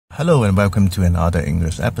Hello and welcome to another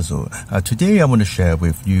English episode. Today I want to share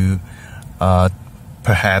with you,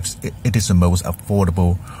 perhaps it is the most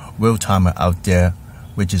affordable world timer out there,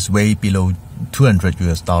 which is way below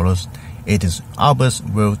 $200. It is Alba's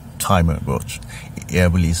World Timer watch,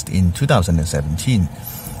 released in 2017.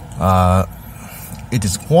 It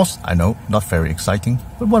is, of course, I know, not very exciting,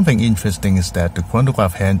 but one thing interesting is that the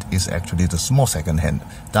chronograph hand is actually the small second hand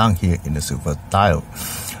down here in the silver dial.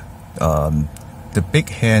 The big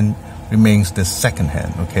hand remains the second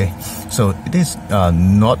hand, okay? So it is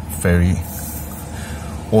not very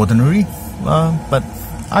ordinary, but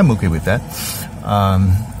I'm okay with that.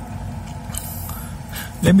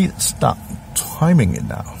 Let me start timing it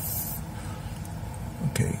now.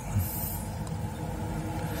 Okay.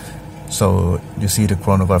 So you see the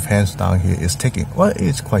chronograph hands down here is ticking. Well,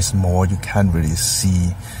 it's quite small. You can't really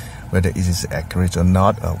see whether it is accurate or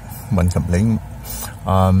not. One complaint.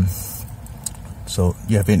 So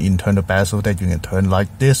you have an internal bezel that you can turn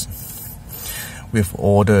like this with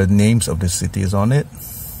all the names of the cities on it.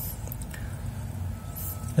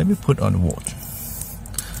 Let me put on the watch.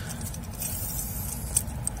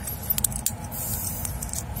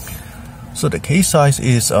 So the case size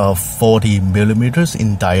is 40 millimeters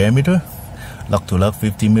in diameter, lug to lug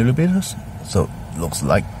 50 millimeters. So it looks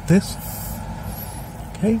like this.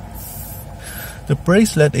 Okay. The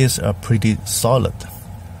bracelet is pretty solid.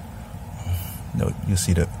 No, you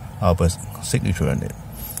see the Alba's signature on it.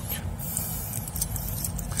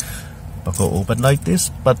 Buckle open like this,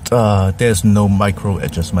 but there's no micro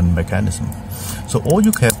adjustment mechanism. So all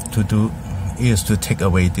you have to do is to take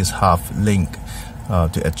away this half link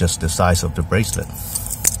to adjust the size of the bracelet.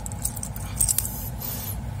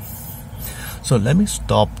 So let me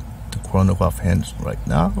stop the chronograph hands right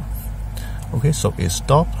now. Okay, so it's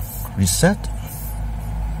stopped, reset.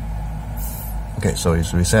 Okay, so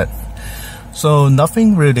it's reset. So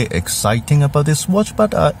nothing really exciting about this watch,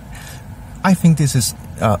 but I think this is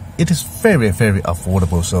it is very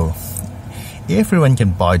affordable. So everyone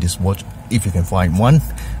can buy this watch if you can find one,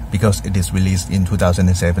 because it is released in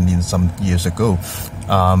 2017, some years ago.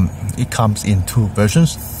 It comes in two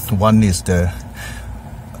versions. One is the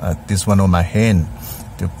this one on my hand,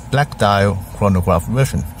 the black dial chronograph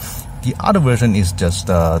version. The other version is just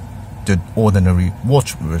the ordinary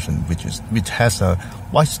watch version, which has a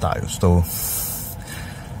white dial. So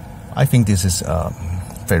I think this is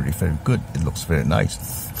very good. It looks very nice,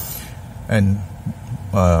 and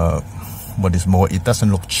what is more, it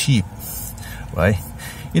doesn't look cheap, right?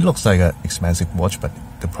 It looks like an expensive watch, but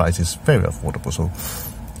the price is very affordable. So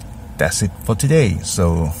that's it for today.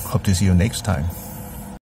 So hope to see you next time.